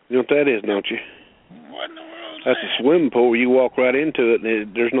 You know what that is, don't you? What in the world is That's a swimming pool. You walk right into it,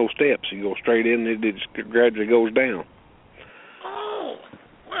 and there's no steps. You go straight in, and it just gradually goes down. Oh,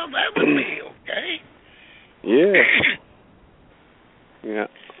 well, that would be okay. Yeah. Yeah.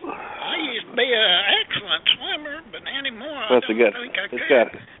 I used to be an excellent swimmer, but anymore Plus I don't think I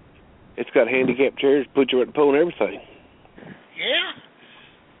could. It's got handicapped chairs, put you at the pool and everything. Yeah?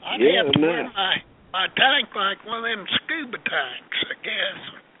 I'd have to wear my tank like one of them scuba tanks, I guess.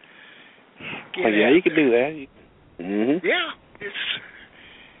 Yeah, you could do that. Mm-hmm. Yeah, it's...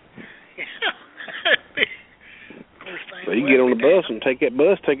 So you get on the bus and take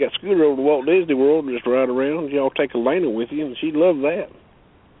that scooter over to Walt Disney World and just ride around. Y'all take Elena with you, and she'd love that.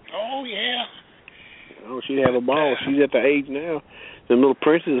 Oh, yeah. Oh, she'd have a ball. She's at the age now. Them little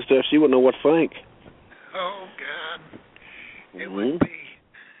princes and stuff, she wouldn't know what to think. Oh, God. It would be.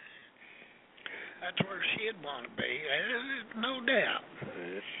 That's where she'd want to be. No doubt.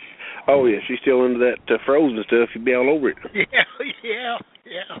 Oh, yeah, she's still into that Frozen stuff. You'd be all over it. Yeah.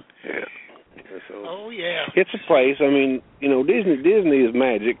 So, oh, yeah. It's a place. I mean, you know, Disney is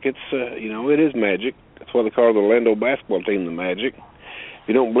magic. It's, it is magic. That's why they call the Orlando basketball team the Magic. If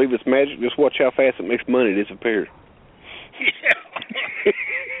you don't believe it's magic, just watch how fast it makes money disappear. Yeah.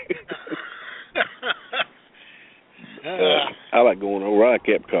 I like going over. I like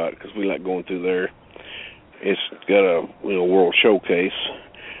Epcot because we like going through there. It's got a world showcase.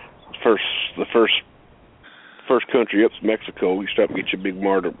 The first country up's Mexico. You stop and get your big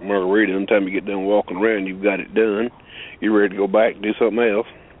margarita. And the time you get done walking around, you've got it done. You're ready to go back and do something else.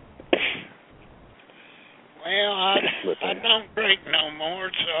 Well, I don't drink no more,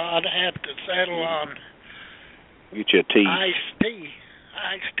 so I'd have to settle on get you a tea. Iced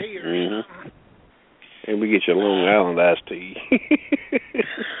tea or something. And we get you a Long Island iced tea.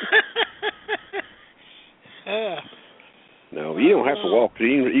 No, you don't have to walk.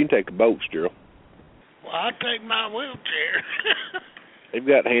 You can take the boats, Gerald. Well, I'll take my wheelchair. They've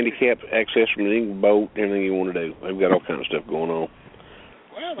got handicap access from the boat, anything you want to do. They've got all kinds of stuff going on.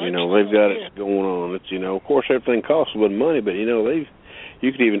 Well, they've got it going on. It's of course everything costs a little money, but you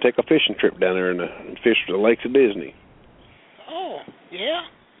could even take a fishing trip down there and fish for the lakes of Disney. Oh, yeah.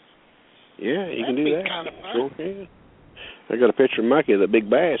 Yeah, you can That'd do be that. Kind of fun. Okay. I got a picture of Mikey, that big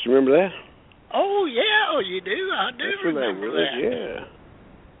bass. Remember that? Oh yeah, you do. I do remember that. Yeah.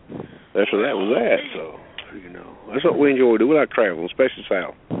 That's where that was at. So that's what we enjoy. We like traveling, especially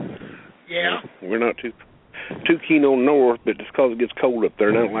south. Yeah. We're not too keen on north, but it's because it gets cold up there,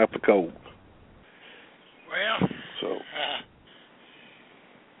 and I don't like the cold. Well. So.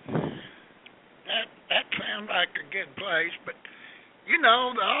 That sounds like a good place, but the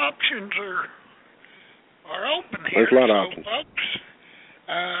options are open here. There's a lot of options. Folks,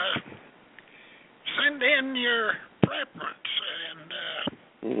 send in your preference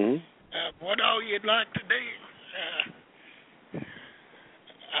and what all you'd like to do.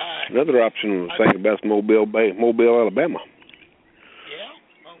 Another option I was thinking about is Mobile, Alabama. Yeah,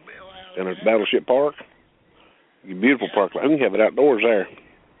 Mobile, Alabama. And at Battleship Park. A beautiful park. We can have it outdoors there.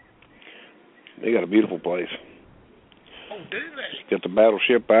 They got a beautiful place. Oh, do they? Got the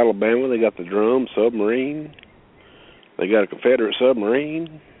Battleship Alabama. They got the drum submarine. They got a Confederate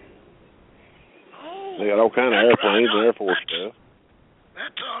submarine. Oh. They got all kind of airplanes and Air Force stuff.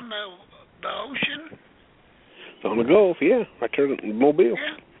 That's on the ocean? It's on the Gulf, yeah. Right there in Mobile.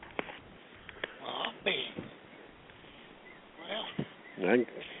 Yeah. Well, I'll be. Well.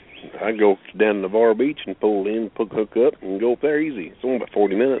 I go down to Navarre Beach and pull in, hook up, and go up there easy. It's only about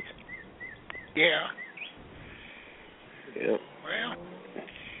 40 minutes. Yeah. Yeah. Well,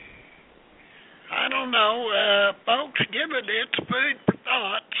 I don't know. Folks, give it its food for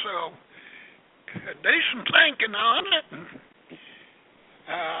thought, so do some thinking on it and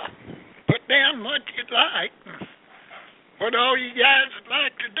put down what you'd like and what all you guys would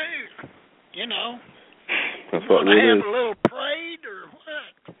like to do. You know, That's want what to we'll have do. a little parade or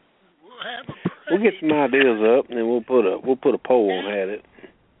what? We'll have a parade. We'll get some ideas up, and then we'll put a poll on at it.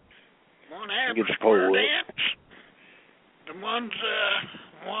 Want to have Get a the square poll up. dance? The ones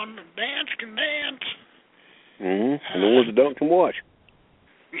want to dance can dance. And the ones that don't can watch.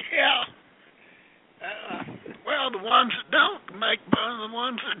 Yeah. Well, the ones that don't can make fun of the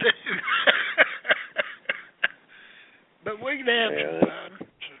ones that do. But we can have some fun.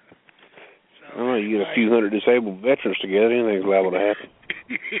 So, I know you get a few hundred disabled veterans together, anything's liable to happen.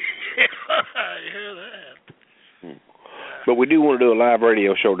 I hear that. But we do want to do a live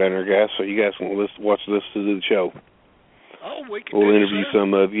radio show down there, guys, so you guys can watch this to do the show. Oh, we can. We'll interview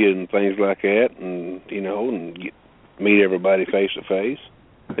some of you and things like that, and and meet everybody face to face.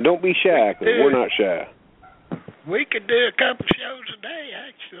 And don't be shy, because we're not shy. We could do a couple shows a day,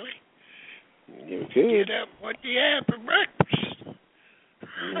 actually. You could. Get up what you have for breakfast.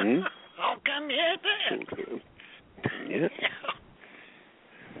 Mm-hmm. How come you had that? Yeah.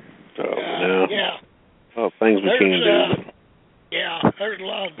 So now, things we there's, can do. Yeah, there's a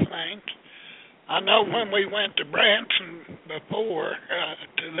lot of things. I know when we went to Branson before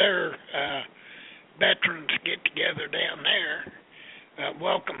to their veterans get together down there,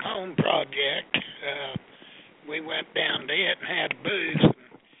 Welcome Home Project, we went down to it and had a booth,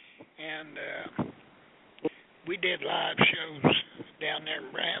 and we did live shows down there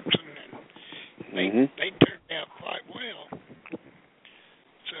in Branson, and they turned out quite well.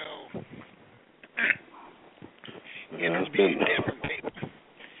 So interviewed different people.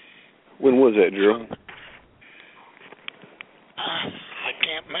 When was that, Drew? I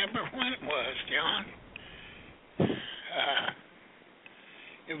can't remember when it was, John.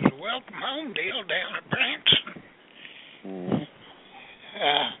 It was a welcome home deal down at Branson.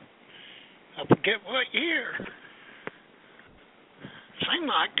 I forget what year. Seemed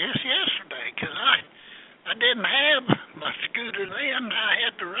like just yesterday, because I didn't have my scooter then. I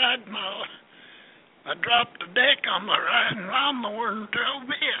had to ride I dropped the deck on my riding lawnmower and drove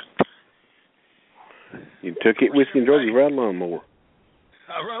it. You took it with you and drove your ride lawnmower.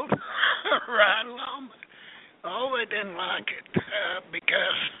 I rode a ride lawnmower. Oh, they didn't like it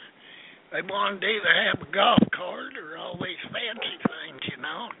because they wanted to either have a golf cart or all these fancy things,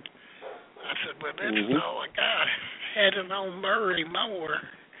 I said, well, this is all I got. Had an old Murray mower.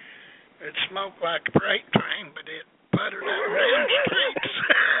 It smoked like a freight train, but it puttered up around streets.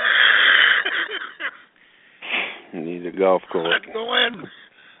 You need a golf cart. I'd go in.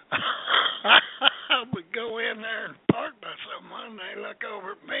 I would go in there and park by someone, and they look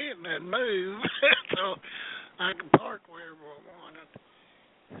over at me and they'd move, so I could park wherever I wanted.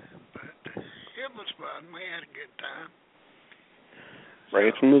 But it was fun. We had a good time.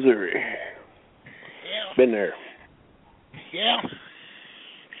 Branson, Missouri. Yeah. Been there. Yeah.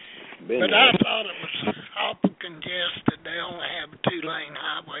 But I thought it was awful congested. They only have a 2-lane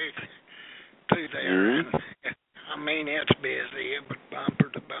highway through there. And, I mean, it's busy. It was bumper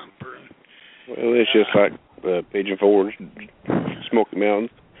to bumper. Well, it's just like Pigeon Forge, Smoky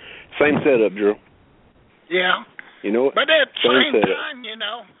Mountains. Same setup, Drew. Yeah. You know what? But at the same setup. time,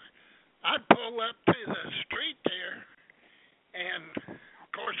 I'd pull up to the street there, and, of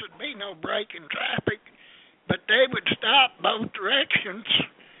course, there'd be no breaking traffic, but they would stop both directions.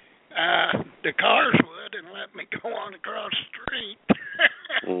 The cars would, and let me go on across the street.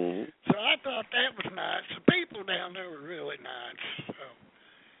 So I thought that was nice. The people down there were really nice. So.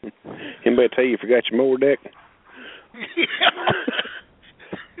 Anybody tell you forgot your mower deck?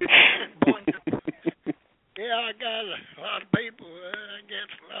 Yeah, I got a lot of people. I guess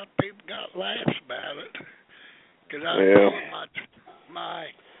a lot of people got laughs about it. Because I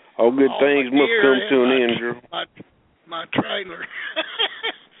my all good things must come to an end, Drew. My trailer.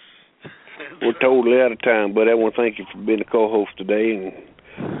 We're totally out of time, but I want to thank you for being a co-host today and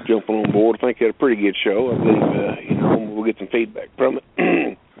jumping on board. I think you had a pretty good show. I believe, we'll get some feedback from it.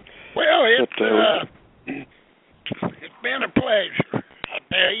 Well, it's been a pleasure, I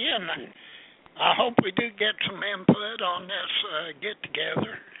tell you, and I hope we do get some input on this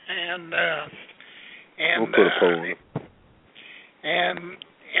get-together, and we'll put a poll in. And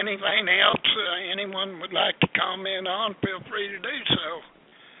anything else anyone would like to comment on, feel free to do so.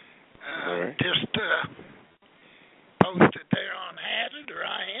 Right. Just post it there on Hatted or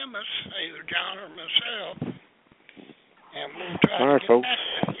IMS, either John or myself, and we'll try to get folks.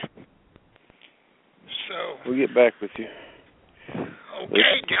 back with you. So, We'll get back with you.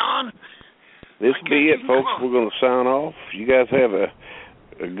 Okay, John. This will be it, folks. We're going to sign off. You guys have a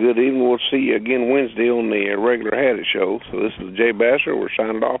good evening. We'll see you again Wednesday on the regular Had It show. So this is Jay Basser. We're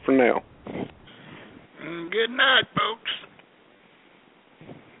signing off for now. Good night, folks.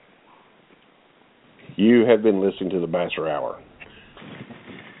 You have been listening to the Basser Hour.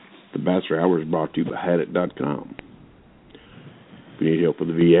 The Basser Hour is brought to you by Hadit.com. If you need help with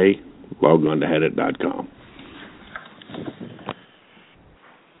the VA, log on to Hadit.com.